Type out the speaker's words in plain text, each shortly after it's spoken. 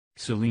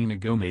Selena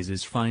Gomez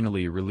is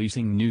finally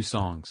releasing new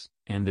songs,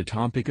 and the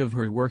topic of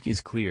her work is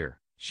clear.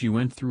 She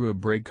went through a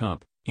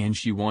breakup, and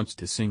she wants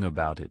to sing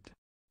about it.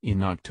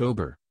 In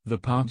October, the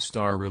pop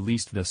star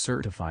released the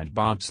Certified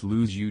Bop's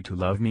Lose You to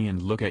Love Me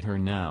and Look at Her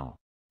Now.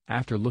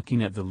 After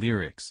looking at the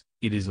lyrics,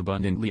 it is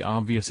abundantly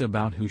obvious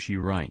about who she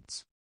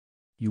writes.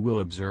 You will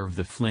observe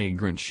the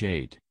flagrant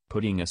shade.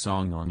 Putting a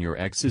song on your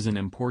ex is an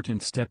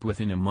important step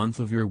within a month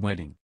of your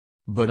wedding.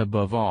 But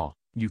above all,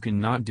 you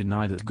cannot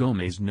deny that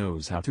Gomez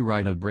knows how to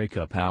write a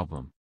breakup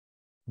album.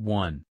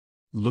 1.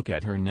 Look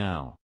at Her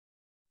Now.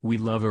 We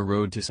love A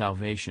Road to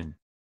Salvation.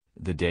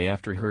 The day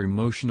after her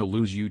emotional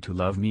Lose You to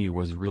Love Me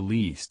was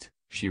released,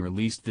 she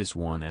released this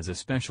one as a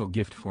special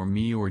gift for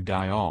me or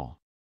die all.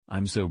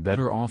 I'm so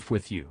better off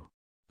with you.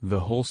 The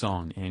whole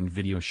song and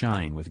video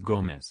shine with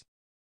Gomez.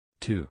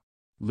 2.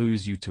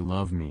 Lose You to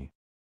Love Me.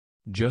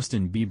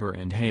 Justin Bieber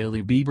and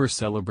Hailey Bieber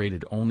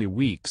celebrated only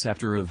weeks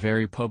after a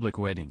very public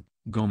wedding.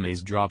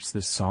 Gomez drops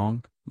this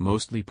song,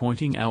 mostly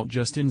pointing out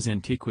Justin's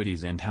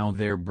antiquities and how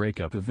their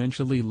breakup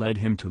eventually led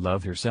him to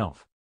love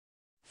herself.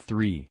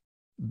 3.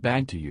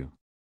 Bad to You.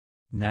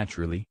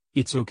 Naturally,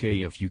 it's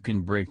okay if you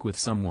can break with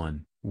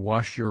someone,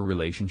 wash your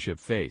relationship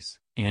face,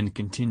 and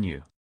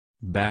continue.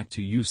 Back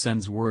to You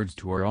sends words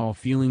to all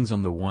feelings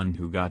on the one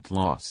who got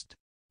lost.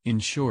 In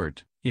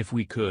short, if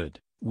we could,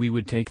 we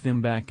would take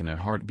them back in a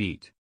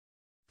heartbeat.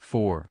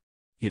 4.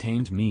 It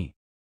Ain't Me.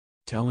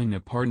 Telling a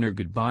partner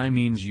goodbye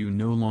means you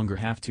no longer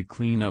have to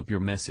clean up your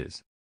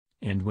messes.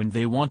 And when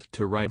they want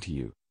to write to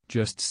you,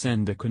 just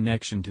send a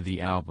connection to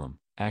the album,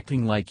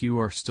 acting like you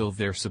are still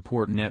their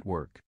support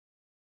network.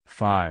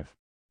 5.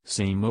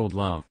 Same Old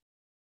Love.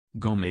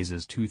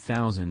 Gomez's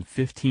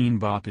 2015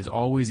 bop is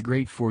always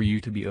great for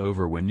you to be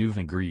over when you've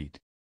agreed.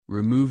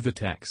 Remove the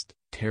text,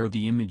 tear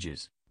the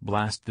images,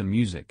 blast the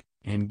music,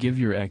 and give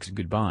your ex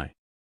goodbye.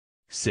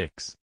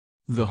 6.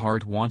 The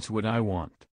Heart Wants What I Want.